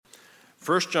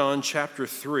1 John chapter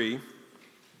 3, we're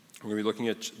going to be looking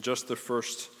at just the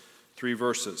first 3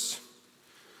 verses.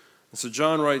 And so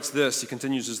John writes this, he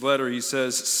continues his letter, he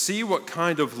says, "See what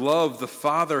kind of love the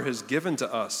Father has given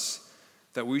to us,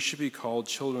 that we should be called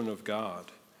children of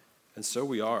God. And so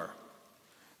we are.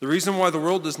 The reason why the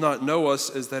world does not know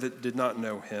us is that it did not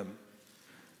know him.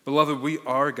 Beloved, we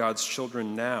are God's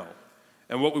children now,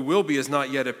 and what we will be has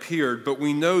not yet appeared, but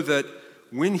we know that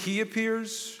when he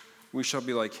appears, we shall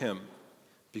be like him,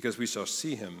 because we shall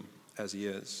see him as he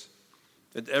is.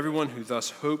 And everyone who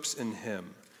thus hopes in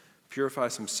him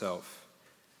purifies himself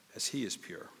as he is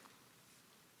pure."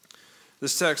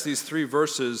 This text, these 3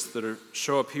 verses that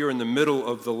show up here in the middle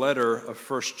of the letter of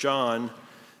 1 John,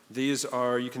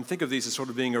 you can think of these as sort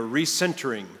of being a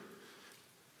recentering.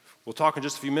 We'll talk in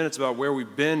just a few minutes about where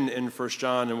we've been in 1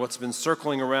 John and what's been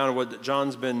circling around and what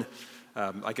John's been,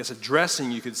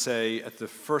 addressing, you could say, at the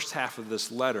first half of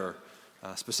this letter,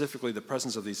 specifically the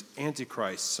presence of these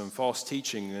antichrists and false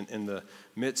teaching in the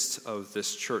midst of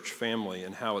this church family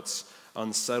and how it's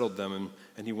unsettled them,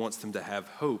 and he wants them to have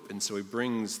hope, and so he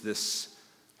brings this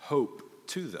hope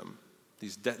to them,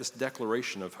 this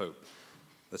declaration of hope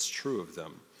that's true of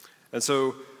them. And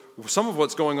so some of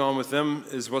what's going on with them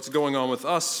is what's going on with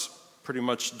us pretty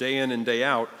much day in and day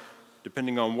out,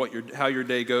 depending on how your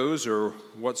day goes or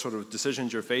what sort of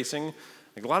decisions you're facing.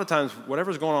 Like a lot of times,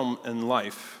 whatever's going on in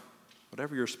life,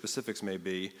 whatever your specifics may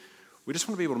be, we just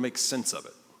want to be able to make sense of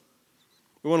it.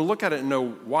 We want to look at it and know,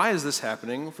 why is this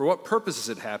happening? For what purpose is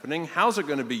it happening? How's it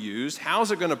going to be used?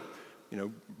 How's it going to,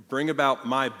 bring about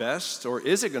my best? Or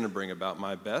is it going to bring about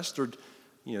my best? Or,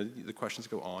 the questions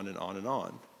go on and on and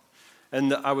on.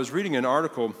 And I was reading an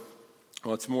article,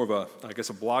 well, it's more of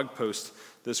a blog post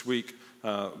this week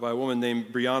by a woman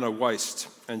named Brianna Weist.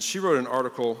 And she wrote an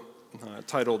article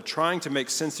titled, "Trying to Make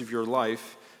Sense of Your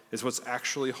Life is What's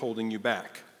Actually Holding You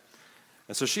Back."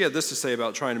 And so she had this to say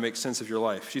about trying to make sense of your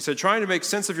life. She said, "Trying to make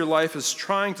sense of your life is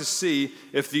trying to see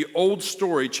if the old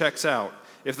story checks out,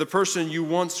 if the person you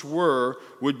once were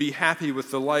would be happy with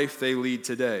the life they lead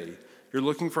today. You're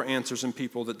looking for answers in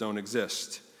people that don't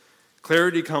exist.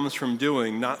 Clarity comes from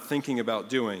doing, not thinking about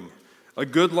doing. A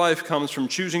good life comes from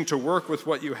choosing to work with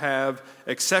what you have,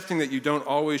 accepting that you don't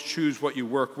always choose what you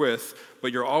work with,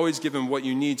 but you're always given what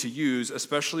you need to use,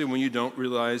 especially when you don't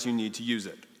realize you need to use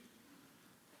it."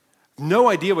 No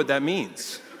idea what that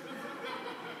means.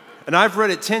 And I've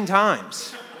read it 10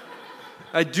 times.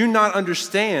 I do not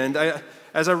understand.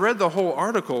 As I read the whole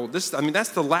article, that's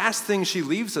the last thing she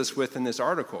leaves us with in this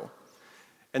article.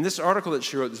 And this article that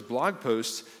she wrote, this blog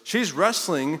post, she's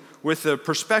wrestling with a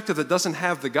perspective that doesn't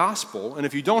have the gospel. And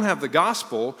if you don't have the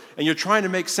gospel and you're trying to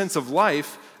make sense of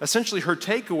life, essentially her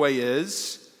takeaway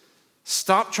is,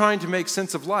 stop trying to make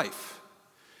sense of life.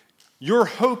 Your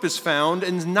hope is found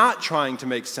in not trying to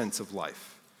make sense of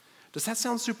life. Does that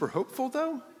sound super hopeful,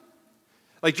 though?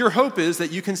 Like your hope is that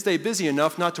you can stay busy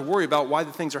enough not to worry about why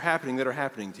the things are happening that are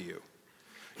happening to you.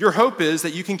 Your hope is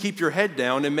that you can keep your head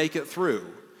down and make it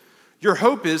through. Your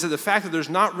hope is that the fact that there's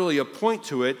not really a point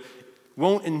to it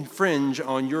won't infringe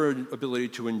on your ability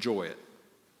to enjoy it.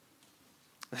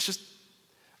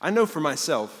 I know for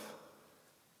myself,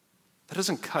 that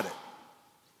doesn't cut it.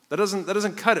 That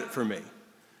doesn't cut it for me.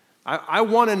 I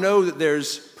want to know that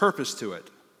there's purpose to it.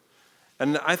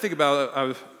 And I think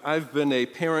about I've been a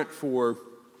parent for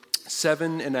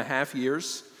 7.5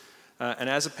 years. And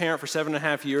as a parent for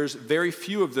 7.5 years, very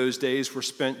few of those days were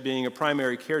spent being a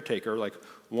primary caretaker, like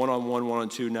one-on-1,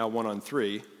 one-on-2, now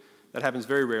one-on-3. That happens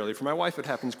very rarely. For my wife, it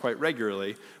happens quite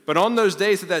regularly. But on those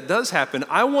days that does happen,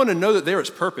 I want to know that there is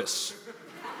purpose.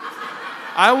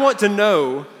 I want to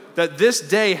know that this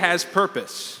day has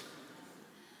purpose.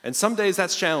 And some days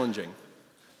that's challenging.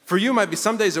 For you, it might be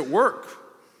some days at work.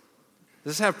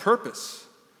 Does this have purpose?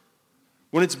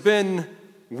 When it's been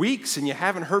weeks and you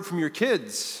haven't heard from your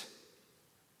kids,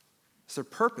 is there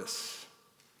purpose?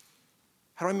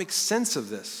 How do I make sense of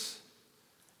this?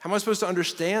 How am I supposed to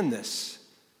understand this?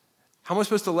 How am I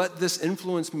supposed to let this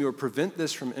influence me or prevent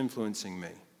this from influencing me?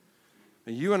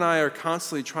 And you and I are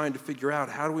constantly trying to figure out,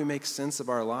 how do we make sense of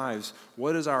our lives?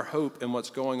 What is our hope and what's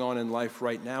going on in life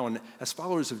right now? And as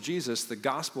followers of Jesus, the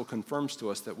gospel confirms to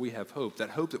us that we have hope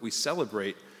that we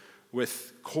celebrate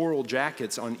with coral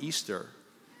jackets on Easter.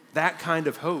 That kind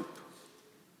of hope.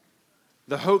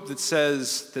 The hope that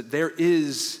says that there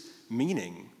is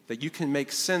meaning, that you can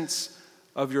make sense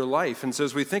of your life. And so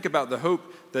as we think about the hope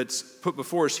that's put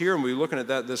before us here, and we're looking at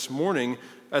that this morning,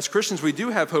 as Christians, we do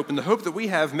have hope, and the hope that we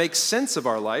have makes sense of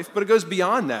our life, but it goes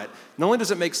beyond that. Not only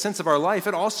does it make sense of our life,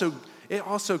 it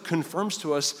also confirms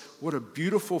to us what a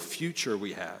beautiful future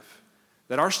we have.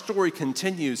 That our story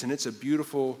continues, and it's a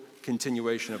beautiful,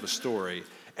 continuation of a story.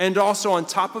 And also on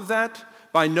top of that,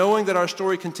 by knowing that our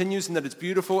story continues and that it's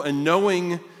beautiful, and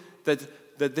knowing that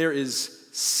there is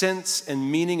sense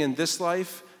and meaning in this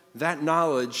life, that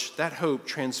knowledge, that hope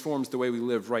transforms the way we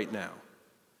live right now.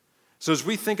 So as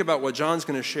we think about what John's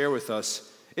going to share with us,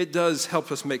 it does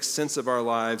help us make sense of our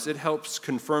lives. It helps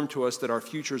confirm to us that our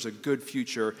future is a good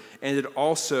future, and it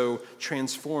also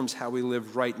transforms how we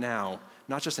live right now,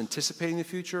 not just anticipating the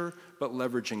future, but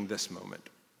leveraging this moment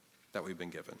that we've been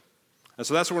given. And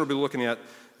so that's what we're going to be looking at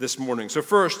this morning. So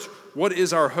first, what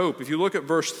is our hope? If you look at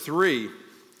verse 3, it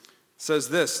says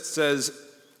this, it says,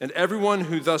 "And everyone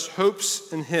who thus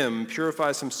hopes in him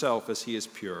purifies himself as he is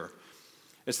pure."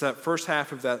 It's that first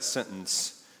half of that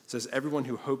sentence. It says, everyone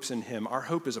who hopes in him. Our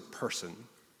hope is a person.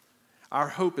 Our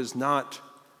hope is not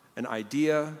an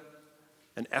idea,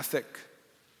 an ethic,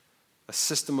 a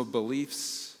system of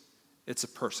beliefs. It's a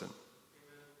person,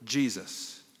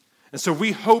 Jesus. And so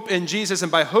we hope in Jesus,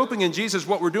 and by hoping in Jesus,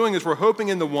 what we're doing is we're hoping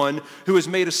in the one who has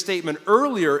made a statement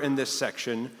earlier in this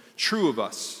section, true of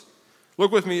us.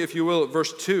 Look with me, if you will, at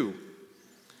verse 2.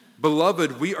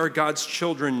 "Beloved, we are God's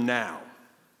children now."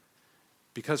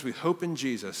 Because we hope in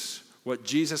Jesus, what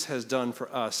Jesus has done for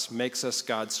us makes us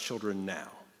God's children now.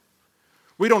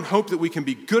 We don't hope that we can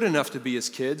be good enough to be his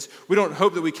kids. We don't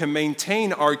hope that we can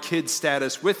maintain our kid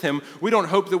status with him. We don't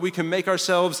hope that we can make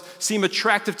ourselves seem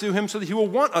attractive to him so that he will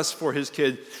want us for his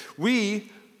kid.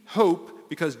 We hope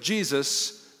because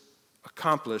Jesus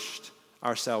accomplished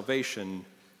our salvation,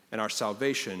 and our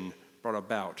salvation brought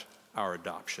about our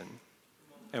adoption.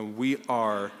 And we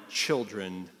are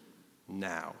children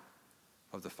now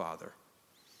of the Father.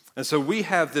 And so we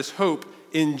have this hope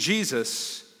in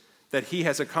Jesus that he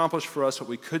has accomplished for us what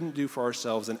we couldn't do for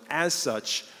ourselves, and as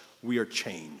such, we are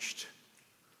changed.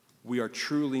 We are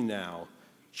truly now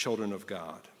children of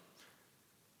God.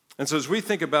 And so as we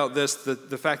think about this,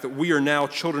 the fact that we are now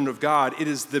children of God, it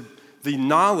is the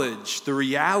knowledge, the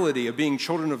reality of being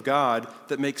children of God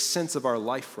that makes sense of our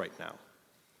life right now.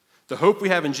 The hope we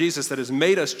have in Jesus that has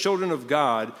made us children of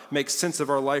God makes sense of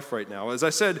our life right now. As I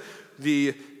said,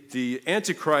 the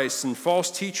Antichrist and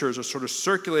false teachers are sort of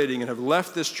circulating and have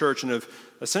left this church and have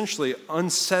essentially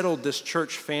unsettled this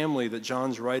church family that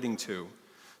John's writing to,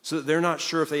 so that they're not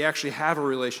sure if they actually have a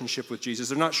relationship with Jesus.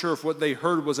 They're not sure if what they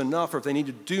heard was enough, or if they need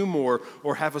to do more,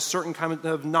 or have a certain kind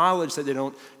of knowledge that they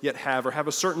don't yet have, or have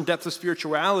a certain depth of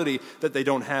spirituality that they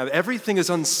don't have. Everything is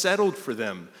unsettled for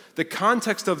them. The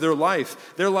context of their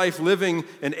life living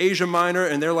in Asia Minor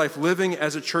and their life living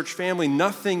as a church family,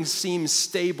 nothing seems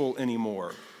stable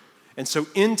anymore. And so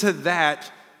into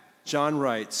that, John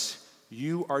writes,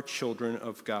 "You are children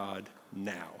of God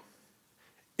now.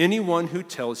 Anyone who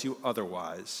tells you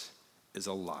otherwise is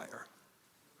a liar."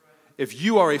 If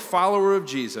you are a follower of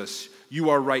Jesus, you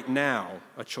are right now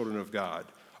a children of God.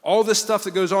 All this stuff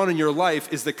that goes on in your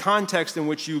life is the context in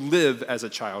which you live as a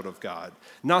child of God,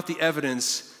 not the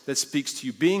evidence that speaks to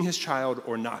you being his child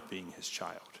or not being his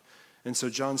child. And so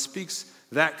John speaks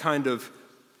that kind of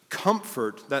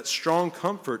comfort, that strong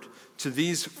comfort to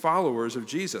these followers of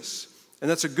Jesus. And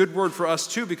that's a good word for us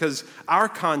too, because our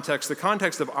context, the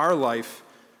context of our life,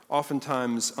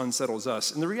 oftentimes unsettles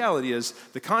us. And the reality is,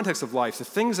 the context of life, the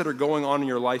things that are going on in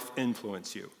your life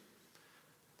influence you.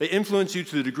 They influence you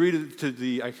to the degree,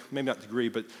 maybe not degree,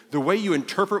 but the way you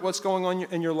interpret what's going on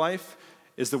in your life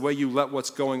is the way you let what's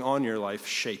going on in your life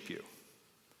shape you.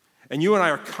 And you and I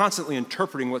are constantly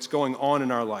interpreting what's going on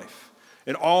in our life,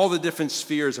 in all the different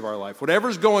spheres of our life.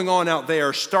 Whatever's going on out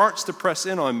there starts to press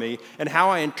in on me, and how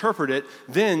I interpret it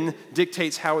then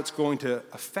dictates how it's going to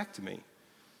affect me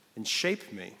and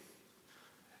shape me.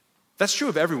 That's true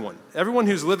of everyone. Everyone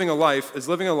who's living a life is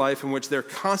living a life in which they're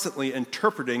constantly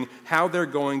interpreting how they're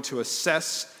going to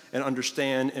assess and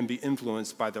understand and be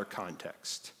influenced by their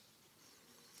context.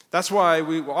 That's why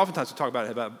we oftentimes talk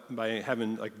about by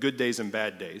having like good days and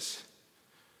bad days.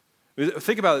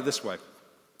 Think about it this way.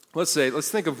 Let's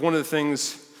think of one of the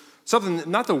things, something,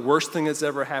 not the worst thing that's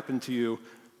ever happened to you,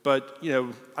 but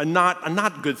a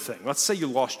not good thing. Let's say you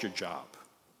lost your job.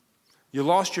 You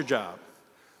lost your job.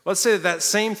 Let's say that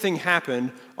same thing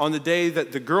happened on the day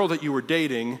that the girl that you were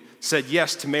dating said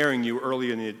yes to marrying you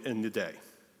early in the day.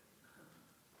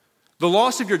 The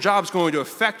loss of your job is going to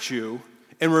affect you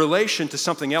in relation to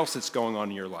something else that's going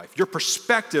on in your life. Your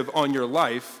perspective on your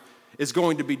life is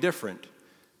going to be different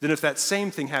than if that same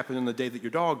thing happened on the day that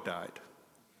your dog died.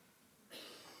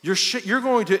 You're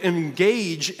going to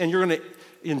engage and you're going to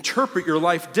interpret your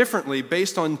life differently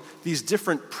based on these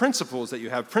different principles that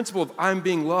you have. Principle of I'm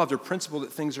being loved, or principle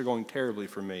that things are going terribly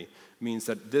for me, means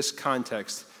that this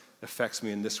context affects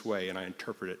me in this way and I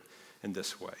interpret it in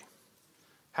this way.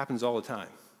 Happens all the time.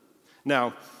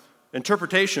 Now,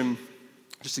 Interpretation,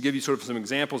 just to give you sort of some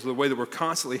examples of the way that we're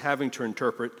constantly having to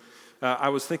interpret, I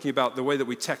was thinking about the way that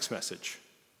we text message,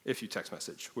 if you text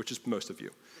message, which is most of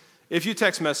you. If you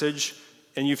text message,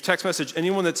 and you've text messaged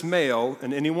anyone that's male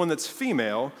and anyone that's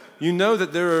female, you know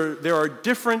that there are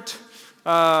different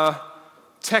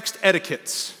text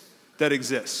etiquettes that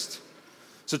exist.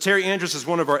 So Terry Andrews is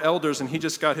one of our elders, and he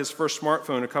just got his first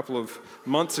smartphone a couple of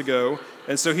months ago,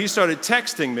 and so he started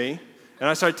texting me, and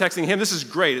I started texting him. This is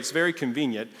great. It's very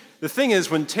convenient. The thing is,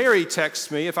 when Terry texts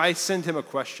me, if I send him a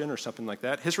question or something like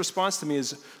that, his response to me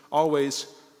is always,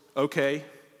 okay,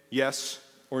 yes,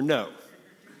 or no.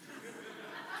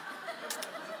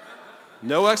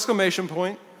 No exclamation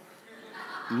point,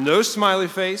 no smiley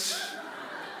face,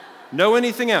 no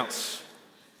anything else.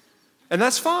 And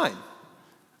that's fine.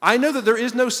 I know that there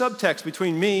is no subtext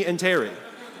between me and Terry.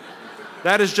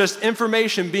 That is just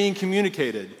information being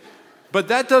communicated. But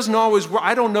that doesn't always work.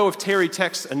 I don't know if Terry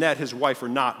texts Annette, his wife, or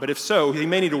not, but if so, he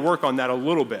may need to work on that a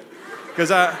little bit.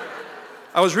 Because I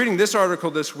was reading this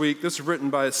article this week. This was written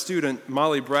by a student,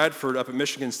 Molly Bradford, up at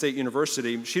Michigan State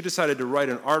University. She decided to write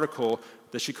an article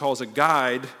that she calls a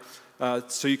guide,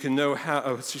 so you can know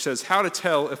she says, how to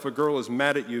tell if a girl is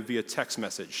mad at you via text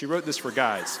message. She wrote this for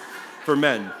guys, for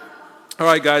men. All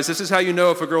right, guys, this is how you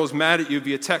know if a girl is mad at you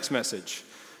via text message.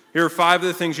 Here are 5 of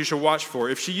the things you should watch for.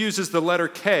 If she uses the letter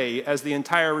K as the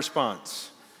entire response,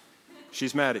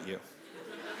 she's mad at you.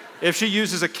 If she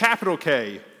uses a capital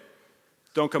K,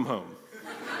 don't come home.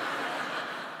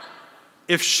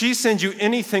 If she sends you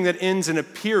anything that ends in a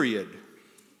period,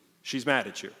 she's mad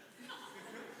at you.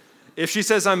 If she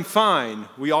says, I'm fine,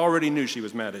 we already knew she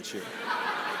was mad at you.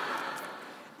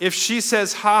 If she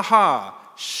says, ha ha,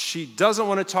 she doesn't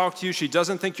want to talk to you, she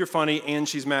doesn't think you're funny, and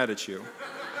she's mad at you.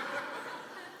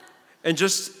 And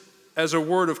just as a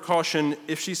word of caution,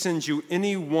 if she sends you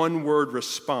any one-word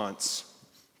response,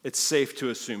 it's safe to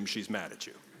assume she's mad at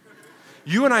you.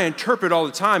 You and I interpret all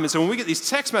the time, and so when we get these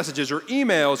text messages or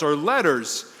emails or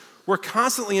letters, we're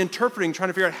constantly interpreting, trying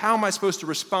to figure out how am I supposed to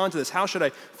respond to this? How should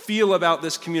I feel about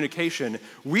this communication?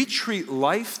 We treat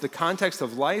life, the context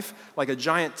of life, like a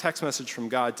giant text message from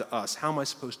God to us. How am I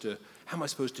supposed to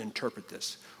interpret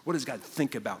this? What does God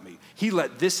think about me? He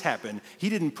let this happen. He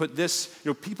didn't put this,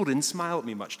 people didn't smile at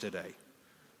me much today.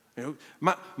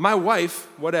 My wife,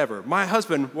 whatever. My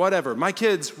husband, whatever. My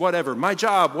kids, whatever. My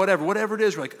job, whatever it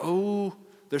is. We're like, oh,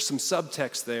 there's some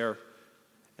subtext there.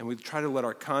 And we try to let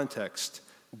our context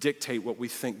dictate what we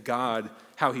think God,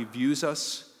 how he views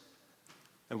us,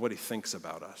 and what he thinks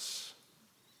about us.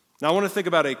 Now, I want to think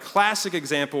about a classic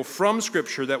example from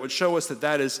Scripture that would show us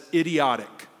that is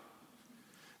idiotic.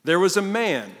 There was a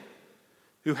man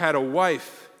who had a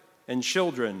wife and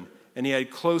children, and he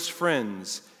had close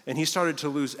friends, and he started to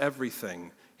lose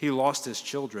everything. He lost his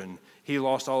children. He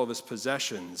lost all of his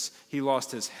possessions. He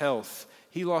lost his health.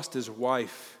 He lost his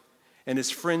wife. And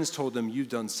his friends told him, you've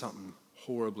done something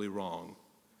horribly wrong.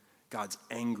 God's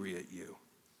angry at you.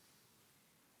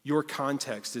 Your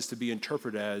context is to be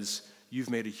interpreted as you've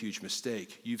made a huge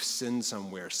mistake. You've sinned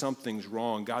somewhere. Something's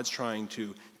wrong. God's trying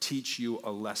to teach you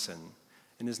a lesson.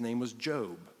 And his name was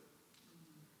Job.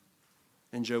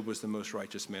 And Job was the most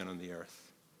righteous man on the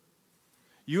earth.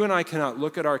 You and I cannot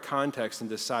look at our context and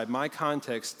decide, my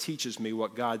context teaches me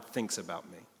what God thinks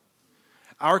about me.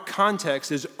 Our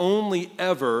context is only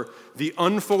ever the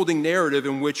unfolding narrative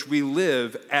in which we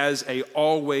live as a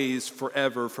always,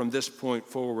 forever, from this point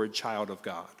forward child of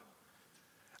God.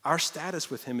 Our status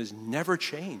with him is never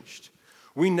changed.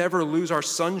 We never lose our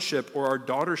sonship or our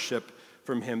daughtership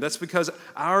from him. That's because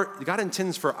God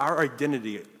intends for our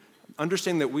identity,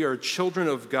 understanding that we are children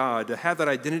of God, to have that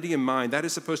identity in mind. That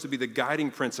is supposed to be the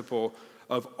guiding principle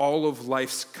of all of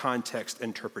life's context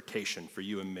interpretation for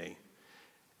you and me.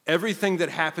 Everything that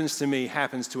happens to me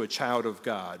happens to a child of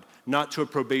God, not to a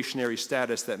probationary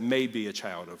status that may be a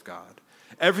child of God.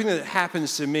 Everything that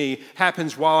happens to me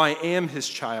happens while I am his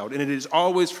child, and it is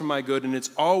always for my good, and it's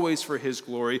always for his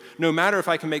glory, no matter if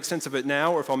I can make sense of it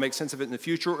now, or if I'll make sense of it in the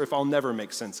future, or if I'll never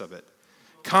make sense of it.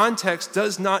 Context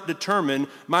does not determine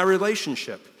my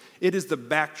relationship. It is the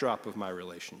backdrop of my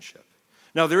relationship.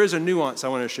 Now, there is a nuance I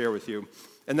want to share with you,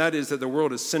 and that is that the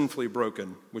world is sinfully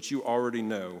broken, which you already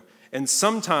know. And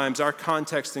sometimes our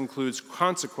context includes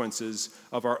consequences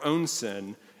of our own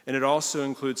sin, and it also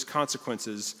includes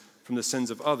consequences from the sins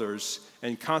of others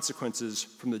and consequences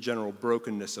from the general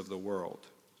brokenness of the world.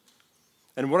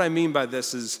 And what I mean by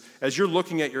this is, as you're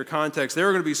looking at your context, there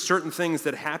are going to be certain things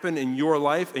that happen in your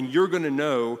life, and you're going to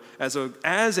know as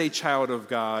a child of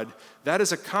God, that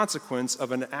is a consequence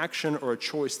of an action or a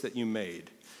choice that you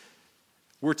made.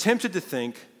 We're tempted to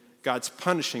think, God's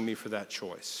punishing me for that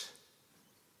choice.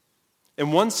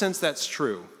 In one sense, that's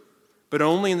true, but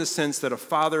only in the sense that a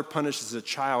father punishes a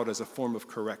child as a form of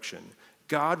correction.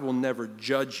 God will never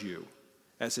judge you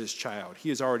as his child. He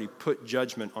has already put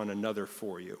judgment on another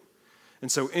for you.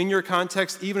 And so in your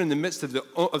context, even in the midst of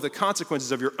the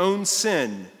consequences of your own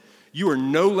sin, you are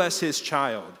no less his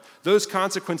child. Those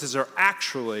consequences are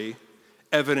actually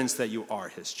evidence that you are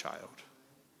his child.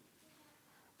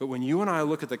 But when you and I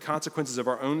look at the consequences of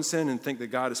our own sin and think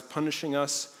that God is punishing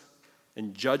us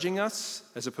and judging us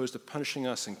as opposed to punishing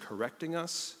us and correcting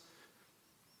us,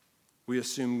 we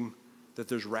assume that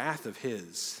there's wrath of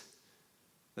his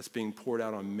that's being poured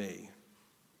out on me.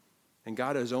 And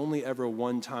God has only ever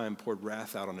one time poured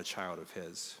wrath out on a child of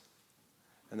his,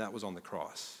 and that was on the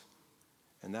cross.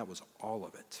 And that was all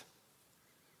of it.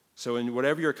 So in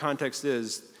whatever your context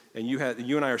is, and you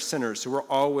and I are sinners, so we're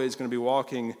always going to be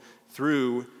walking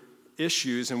through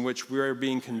issues in which we are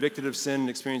being convicted of sin and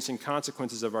experiencing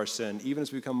consequences of our sin. Even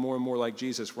as we become more and more like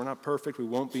Jesus, we're not perfect, we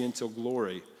won't be until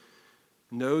glory.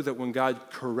 Know that when God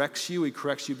corrects you, he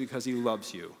corrects you because he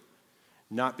loves you,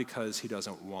 not because he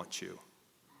doesn't want you,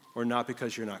 or not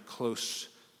because you're not close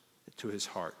to his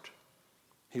heart.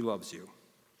 He loves you.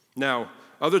 Now,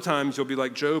 other times you'll be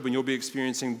like Job and you'll be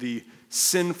experiencing the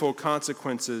sinful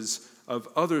consequences of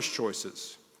others'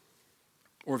 choices,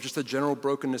 or of just a general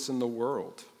brokenness in the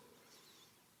world.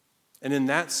 And in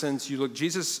that sense, you look,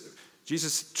 Jesus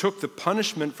took the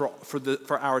punishment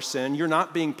for our sin. You're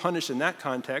not being punished in that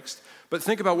context, but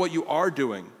think about what you are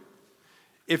doing.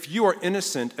 If you are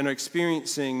innocent and are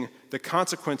experiencing the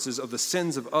consequences of the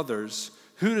sins of others,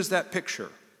 who does that picture?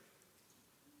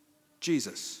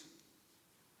 Jesus.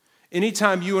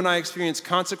 Anytime you and I experience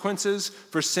consequences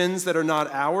for sins that are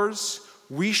not ours,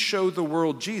 we show the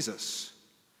world Jesus.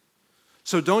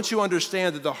 So don't you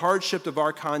understand that the hardship of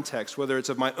our context, whether it's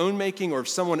of my own making or of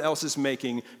someone else's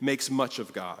making, makes much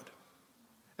of God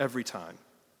every time.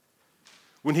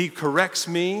 When he corrects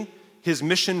me, his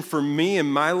mission for me in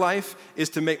my life is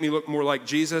to make me look more like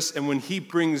Jesus. And when he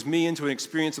brings me into an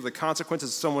experience of the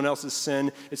consequences of someone else's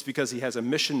sin, it's because he has a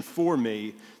mission for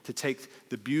me to take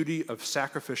the beauty of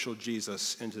sacrificial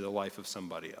Jesus into the life of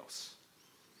somebody else.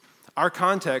 Our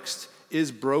context is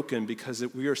broken because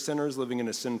we are sinners living in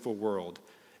a sinful world.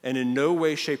 And in no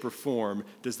way, shape, or form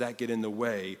does that get in the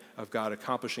way of God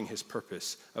accomplishing his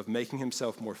purpose of making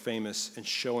himself more famous and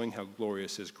showing how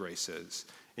glorious his grace is,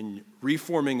 in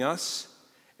reforming us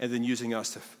and then using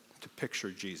us to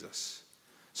picture Jesus.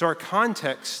 So our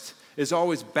context is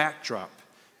always backdrop.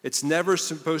 It's never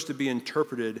supposed to be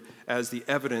interpreted as the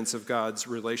evidence of God's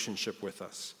relationship with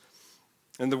us.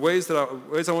 And the ways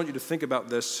I want you to think about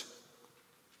this,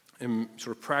 and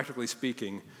sort of practically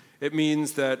speaking, it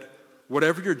means that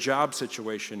whatever your job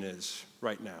situation is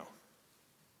right now,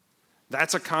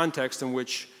 that's a context in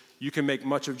which you can make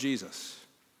much of Jesus.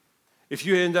 If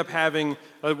you end up having,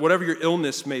 whatever your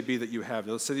illness may be that you have,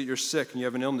 let's say that you're sick and you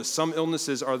have an illness. Some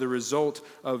illnesses are the result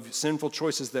of sinful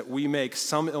choices that we make.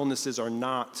 Some illnesses are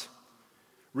not.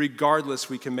 Regardless,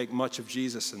 we can make much of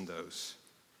Jesus in those.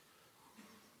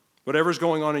 Whatever's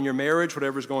going on in your marriage,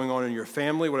 whatever's going on in your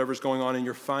family, whatever's going on in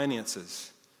your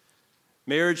finances.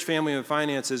 Marriage, family, and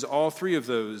finances, all three of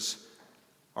those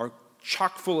are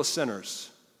chock full of sinners.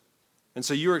 And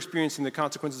so you're experiencing the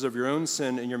consequences of your own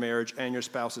sin in your marriage and your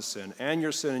spouse's sin, and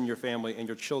your sin in your family and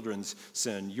your children's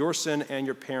sin, your sin and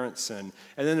your parents' sin.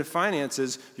 And then in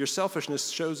finances, your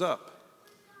selfishness shows up.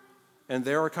 And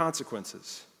there are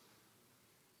consequences.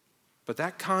 But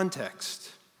that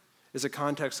context is a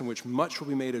context in which much will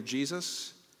be made of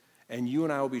Jesus, and you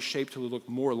and I will be shaped to look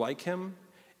more like him,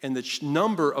 and the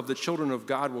number of the children of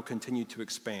God will continue to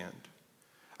expand.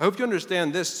 I hope you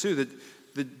understand this too,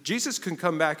 that Jesus can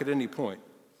come back at any point.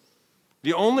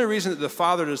 The only reason that the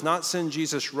Father does not send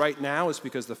Jesus right now is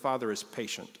because the Father is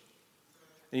patient,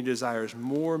 and he desires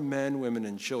more men, women,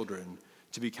 and children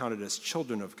to be counted as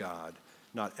children of God,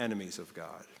 not enemies of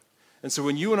God. And so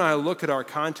when you and I look at our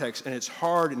context and it's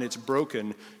hard and it's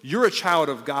broken, you're a child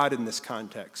of God in this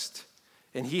context.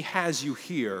 And he has you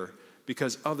here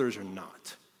because others are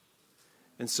not.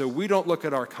 And so we don't look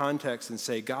at our context and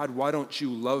say, God, why don't you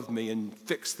love me and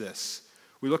fix this?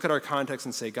 We look at our context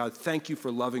and say, God, thank you for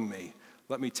loving me.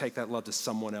 Let me take that love to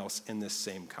someone else in this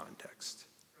same context.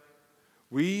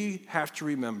 We have to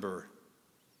remember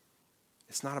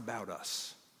it's not about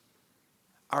us.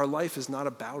 Our life is not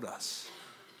about us.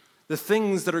 The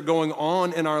things that are going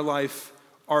on in our life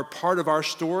are part of our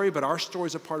story, but our story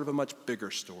is a part of a much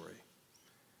bigger story.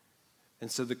 And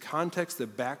so the context, the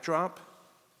backdrop,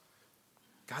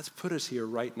 God's put us here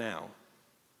right now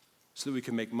so that we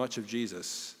can make much of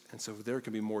Jesus, and so there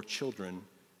can be more children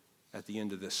at the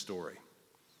end of this story.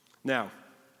 Now,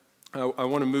 I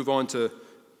want to move on to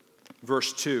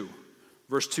verse 2.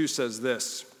 Verse 2 says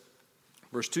this.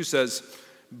 Verse 2 says,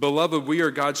 "Beloved, we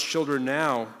are God's children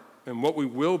now, and what we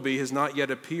will be has not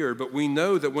yet appeared. But we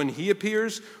know that when he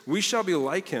appears, we shall be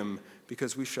like him,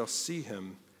 because we shall see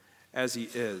him as he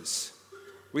is."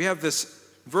 We have this,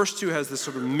 verse 2 has this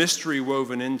sort of mystery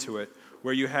woven into it,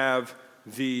 where you have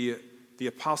the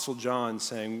Apostle John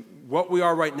saying, what we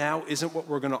are right now isn't what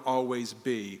we're going to always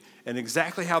be. And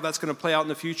exactly how that's going to play out in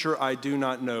the future, I do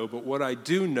not know. But what I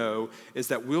do know is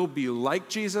that we'll be like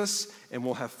Jesus and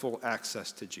we'll have full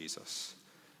access to Jesus.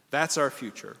 That's our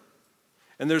future.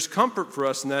 And there's comfort for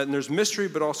us in that, and there's mystery,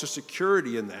 but also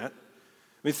security in that.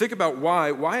 I mean, think about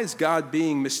why. Why is God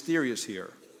being mysterious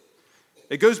here?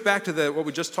 It goes back to what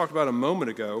we just talked about a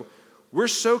moment ago. We're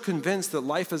so convinced that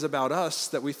life is about us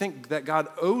that we think that God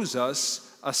owes us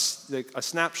a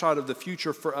snapshot of the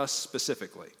future for us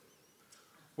specifically.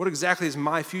 What exactly is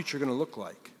my future going to look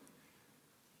like?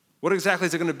 What exactly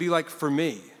is it going to be like for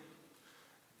me?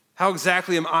 How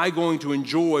exactly am I going to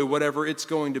enjoy whatever it's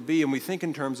going to be? And we think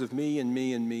in terms of me and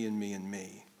me and me and me and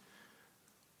me.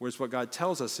 Whereas what God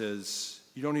tells us is,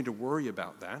 you don't need to worry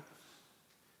about that.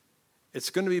 It's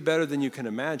going to be better than you can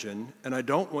imagine, and I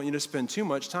don't want you to spend too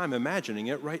much time imagining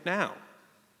it right now.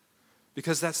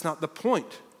 Because that's not the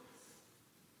point.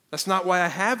 That's not why I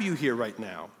have you here right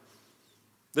now.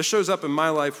 This shows up in my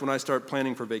life when I start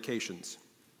planning for vacations.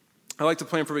 I like to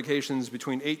plan for vacations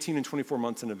between 18 and 24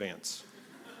 months in advance.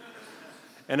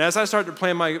 And as I start to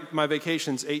plan my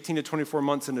vacations 18 to 24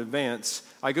 months in advance,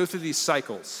 I go through these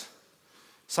cycles.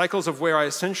 Cycles of where I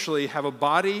essentially have a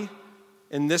body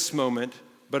in this moment,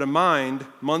 but a mind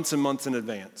months and months in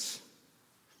advance.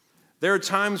 There are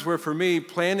times where for me,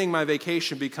 planning my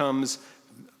vacation becomes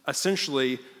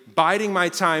essentially biding my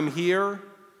time here,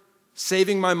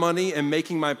 saving my money, and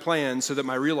making my plans so that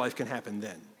my real life can happen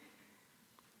then.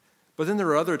 But then there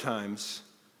are other times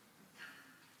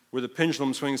where the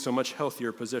pendulum swings to a much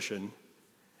healthier position,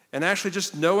 and actually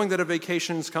just knowing that a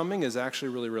vacation is coming is actually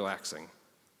really relaxing,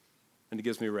 and it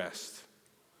gives me rest.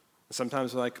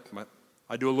 Sometimes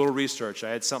I do a little research.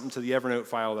 I add something to the Evernote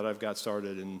file that I've got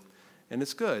started, and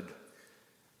it's good.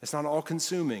 It's not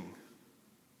all-consuming.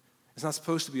 It's not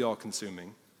supposed to be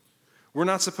all-consuming. We're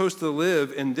not supposed to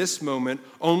live in this moment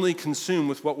only consumed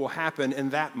with what will happen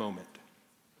in that moment.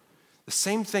 The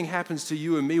same thing happens to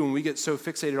you and me when we get so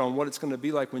fixated on what it's going to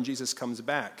be like when Jesus comes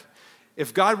back.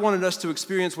 If God wanted us to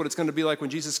experience what it's going to be like when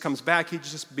Jesus comes back, he'd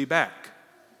just be back.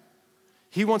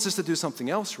 He wants us to do something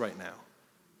else right now.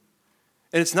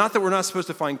 And it's not that we're not supposed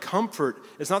to find comfort.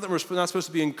 It's not that we're not supposed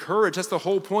to be encouraged. That's the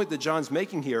whole point that John's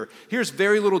making here. Here's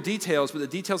very little details, but the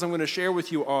details I'm going to share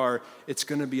with you are, it's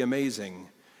going to be amazing.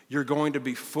 You're going to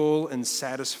be full and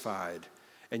satisfied,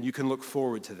 and you can look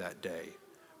forward to that day.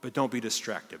 But don't be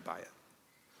distracted by it.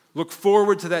 Look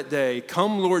forward to that day.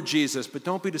 Come, Lord Jesus, but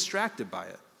don't be distracted by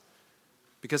it.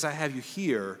 Because I have you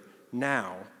here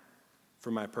now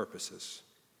for my purposes.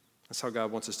 That's how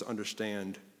God wants us to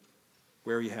understand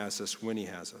where he has us, when he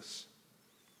has us.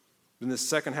 In the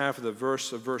second half of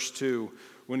verse 2,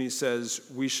 when he says,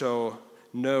 we shall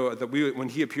know that when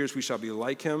he appears, we shall be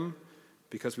like him,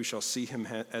 because we shall see him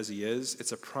as he is,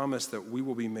 it's a promise that we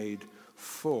will be made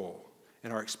full,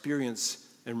 and our experience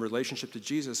in relationship to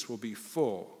Jesus will be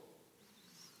full.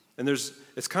 And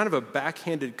it's kind of a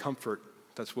backhanded comfort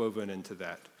that's woven into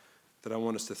that I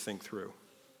want us to think through.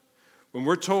 When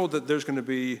we're told that there's going to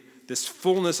be this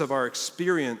fullness of our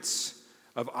experience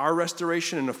of our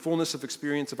restoration and a fullness of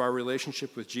experience of our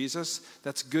relationship with Jesus,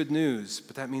 that's good news,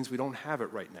 but that means we don't have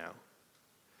it right now.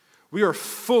 We are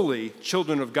fully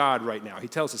children of God right now. He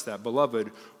tells us that,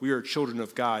 beloved, we are children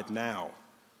of God now.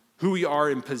 Who we are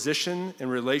in position and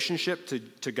relationship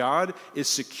to God is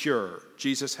secure.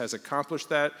 Jesus has accomplished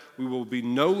that. We will be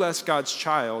no less God's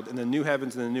child in the new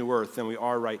heavens and the new earth than we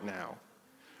are right now.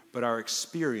 But our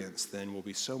experience then will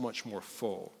be so much more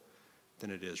full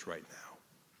than it is right now.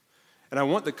 And I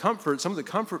want some of the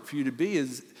comfort for you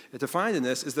to find in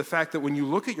this is the fact that when you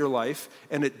look at your life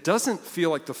and it doesn't feel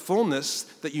like the fullness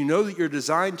that you know that you're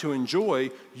designed to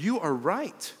enjoy, you are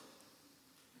right.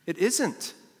 It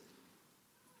isn't.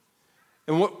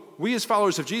 And what we as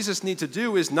followers of Jesus need to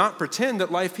do is not pretend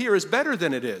that life here is better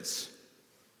than it is.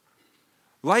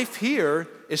 Life here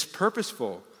is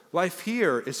purposeful. Life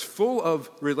here is full of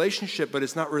relationship, but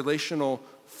it's not relational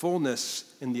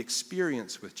fullness in the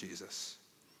experience with Jesus.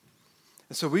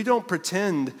 And so we don't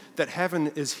pretend that heaven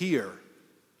is here.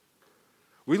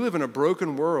 We live in a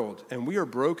broken world, and we are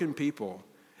broken people.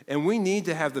 And we need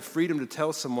to have the freedom to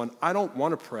tell someone, I don't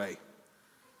want to pray,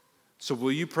 so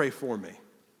will you pray for me?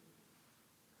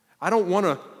 I don't want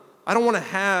to I don't want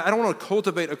to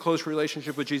cultivate a close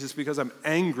relationship with Jesus because I'm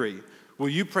angry. Will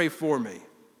you pray for me?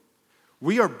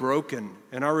 We are broken,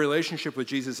 and our relationship with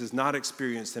Jesus is not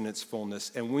experienced in its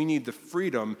fullness, and we need the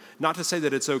freedom, not to say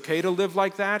that it's okay to live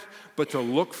like that, but to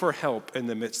look for help in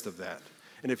the midst of that.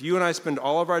 And if you and I spend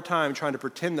all of our time trying to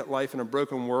pretend that life in a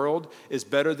broken world is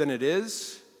better than it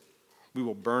is, we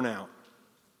will burn out.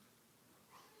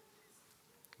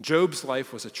 Job's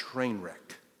life was a train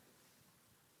wreck.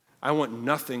 I want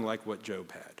nothing like what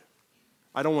Job had.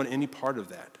 I don't want any part of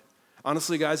that.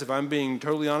 Honestly, guys, if I'm being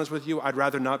totally honest with you, I'd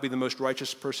rather not be the most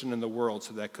righteous person in the world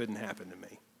so that couldn't happen to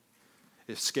me.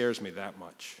 It scares me that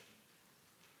much.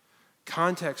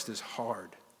 Context is hard,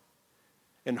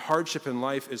 and hardship in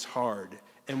life is hard,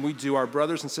 and we do our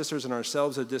brothers and sisters and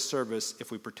ourselves a disservice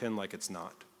if we pretend like it's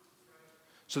not.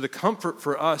 So the comfort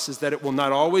for us is that it will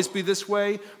not always be this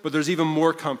way, but there's even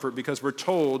more comfort because we're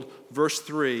told, verse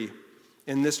 3,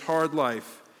 in this hard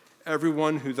life,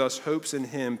 everyone who thus hopes in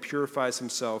him purifies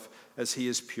himself as he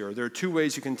is pure. There are two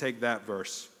ways you can take that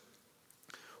verse.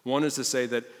 One is to say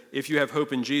that if you have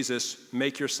hope in Jesus,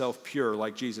 make yourself pure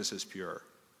like Jesus is pure.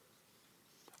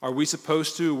 Are we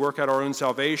supposed to work out our own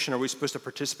salvation? Are we supposed to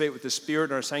participate with the Spirit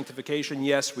in our sanctification?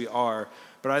 Yes, we are.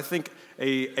 But I think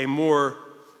a more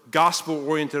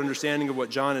gospel-oriented understanding of what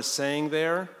John is saying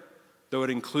there, though it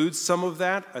includes some of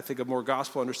that, I think a more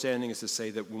gospel understanding is to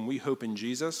say that when we hope in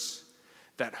Jesus,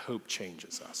 that hope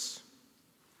changes us.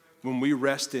 When we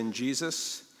rest in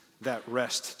Jesus, that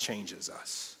rest changes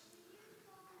us.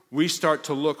 We start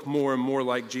to look more and more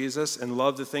like Jesus and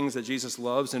love the things that Jesus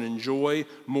loves and enjoy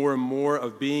more and more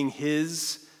of being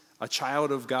a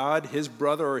child of God, his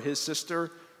brother or his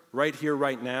sister, right here,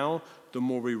 right now, the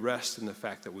more we rest in the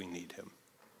fact that we need him.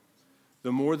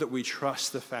 The more that we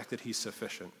trust the fact that he's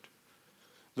sufficient.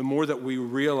 The more that we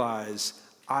realize,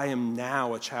 I am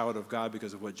now a child of God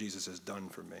because of what Jesus has done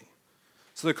for me.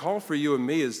 So the call for you and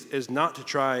me is not to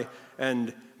try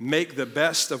and make the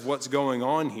best of what's going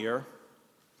on here,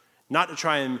 not to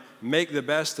try and make the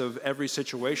best of every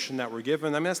situation that we're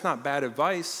given. I mean, that's not bad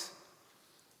advice,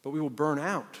 but we will burn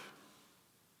out.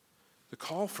 The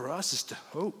call for us is to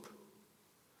hope.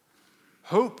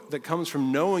 Hope that comes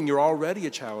from knowing you're already a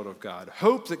child of God.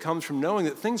 Hope that comes from knowing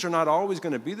that things are not always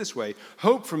going to be this way.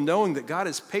 Hope from knowing that God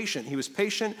is patient. He was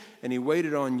patient, and he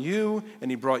waited on you, and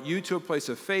he brought you to a place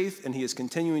of faith, and he is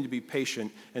continuing to be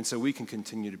patient, and so we can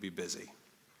continue to be busy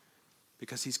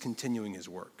because he's continuing his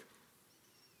work.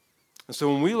 And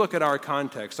so when we look at our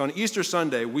context, on Easter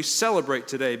Sunday, we celebrate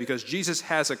today because Jesus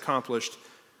has accomplished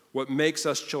what makes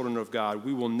us children of God.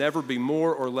 We will never be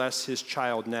more or less his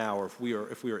child now if we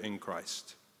are in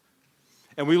Christ.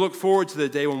 And we look forward to the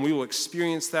day when we will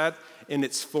experience that in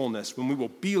its fullness, when we will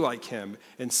be like him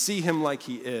and see him like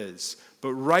he is.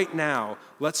 But right now,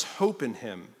 let's hope in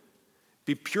him.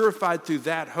 Be purified through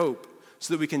that hope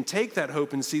so that we can take that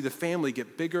hope and see the family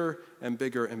get bigger and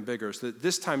bigger and bigger. So that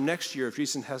this time next year, if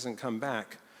Jesus hasn't come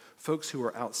back, folks who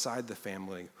are outside the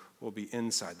family will be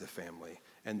inside the family,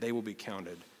 and they will be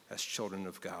counted as children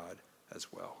of God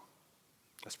as well.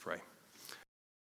 Let's pray.